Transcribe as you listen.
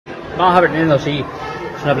Vamos aprendiendo, sí.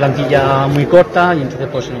 Es una plantilla muy corta y entonces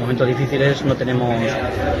pues en los momentos difíciles no tenemos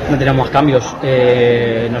más cambios.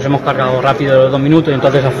 Nos hemos cargado rápido los 2 minutos y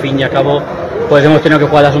entonces al fin y al cabo pues hemos tenido que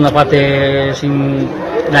jugar la segunda parte sin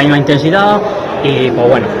la misma intensidad y pues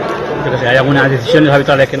bueno, yo que sé, hay algunas decisiones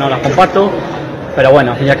arbitrales que no las comparto, pero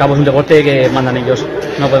bueno, al fin y al cabo es un deporte que mandan ellos,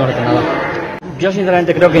 no podemos hacer nada. Yo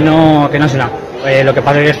sinceramente creo que no hace nada. Lo que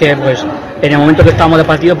pasa es que pues en el momento que estábamos de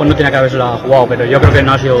partido pues no tenía que haberla jugado, pero yo creo que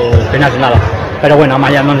no hace nada. Pero bueno, a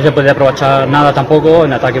Maya no se puede aprovechar nada tampoco,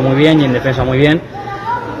 en ataque muy bien y en defensa muy bien.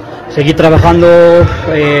 Seguir trabajando,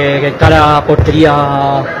 cara a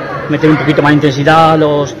portería, meter un poquito más de intensidad,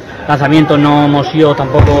 los lanzamientos no hemos ido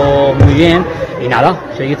tampoco muy bien y nada,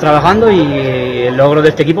 seguir trabajando y el logro de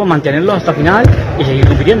este equipo mantenerlo hasta el final y seguir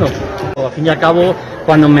compitiendo. Al fin y al cabo,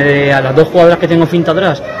 cuando a las 2 jugadoras que tengo finta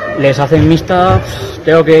atrás les hacen mixta,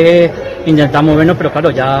 tengo que intentar movernos, pero claro,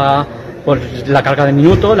 ya por la carga de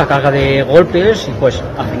minutos, la carga de golpes y pues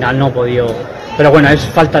al final no he podido. Pero bueno, es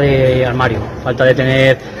falta de armario, falta de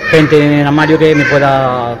tener gente en el armario que me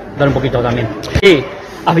pueda dar un poquito también. Sí,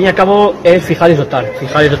 al fin y al cabo es fijar y soltar,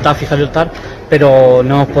 pero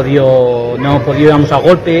no hemos podido irnos a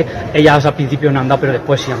golpe. Ellas al principio no han dado, pero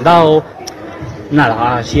después sí han dado.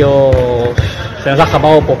 Nada, se nos ha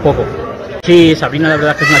escapado por poco. Sí, Sabrina la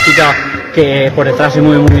verdad que es una chica que por detrás se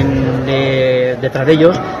mueve muy bien detrás de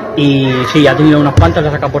ellos y sí, ha tenido unas cuantas, la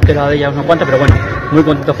saca portera de ellas unas cuantas, pero bueno, muy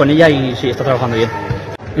contentos con ella y sí, está trabajando bien.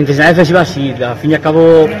 Intensidad defensiva sí, al fin y al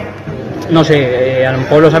cabo, no sé, a lo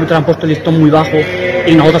mejor los árbitros han puesto el listón muy bajo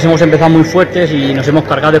y nosotros hemos empezado muy fuertes y nos hemos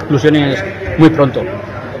cargado de exclusiones muy pronto.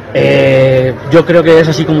 Yo creo que es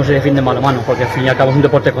así como se defiende en balonmano, porque al fin y al cabo es un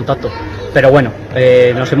deporte de contacto. Pero bueno,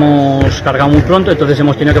 nos hemos cargado muy pronto, entonces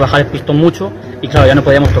hemos tenido que bajar el pistón mucho y claro, ya no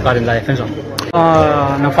podíamos tocar en la defensa.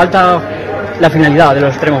 Nos falta la finalidad de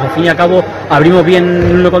los extremos, al fin y al cabo abrimos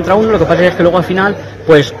bien 1 contra 1, lo que pasa es que luego al final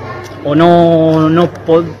pues o no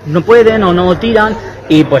pueden o no tiran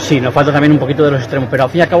y pues sí, nos falta también un poquito de los extremos, pero al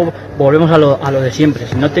fin y al cabo volvemos a lo de siempre.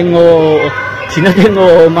 Si no tengo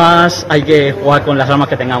más, hay que jugar con las armas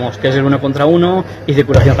que tengamos, que es el 1 contra 1 y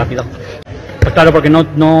circulación rápida. Pues claro, porque no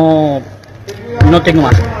tengo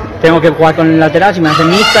más. Tengo que jugar con el lateral, si me hacen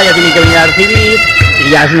mixta ya tienen que venir a recibir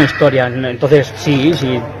y ya es una historia. Entonces sí,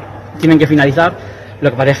 tienen que finalizar. Lo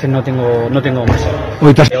que pasa es que no tengo más.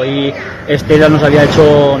 Hoy Estela nos había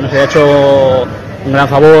hecho un gran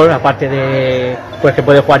favor, aparte de pues que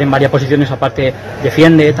puede jugar en varias posiciones, aparte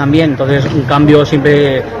defiende también, entonces un cambio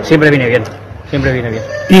siempre viene bien.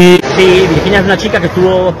 Y sí, Virginia es una chica que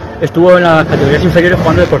estuvo en las categorías inferiores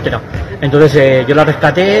jugando de portera. Entonces yo la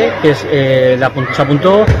rescaté, se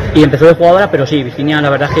apuntó y empezó de jugadora, pero sí, Virginia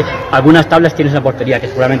la verdad es que algunas tablas tiene en la portería, que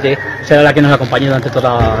seguramente será la que nos acompañe durante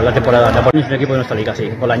toda la temporada. La Bolaños es un equipo de nuestra liga, sí.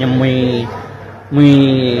 Bolaños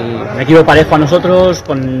un equipo parejo a nosotros,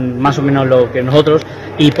 con más o menos lo que nosotros,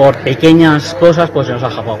 y por pequeñas cosas pues se nos ha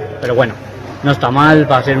escapado. Pero bueno, no está mal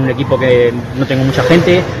para ser un equipo que no tengo mucha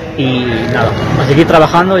gente y nada, a seguir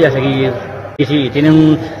trabajando y a seguir. Y sí,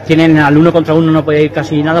 tienen al 1 contra 1 no puede ir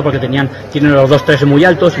casi nada porque tienen los 2-3 muy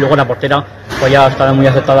altos y luego la portera pues ya está muy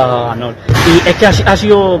aceptada. No. Y es que ha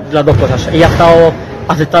sido las dos cosas, ella ha estado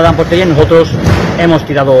aceptada en portería y nosotros hemos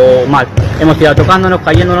tirado mal, hemos tirado tocándonos,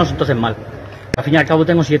 cayéndonos, entonces mal. Al fin y al cabo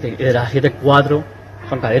tengo 7 y de las 7, 4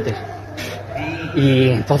 son cadetes y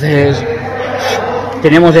entonces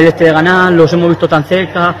tenemos el de ganar, los hemos visto tan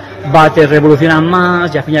cerca, bates revolucionan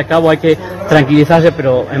más y al fin y al cabo hay que tranquilizarse,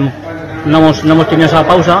 pero no hemos tenido esa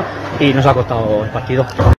pausa y nos ha costado el partido.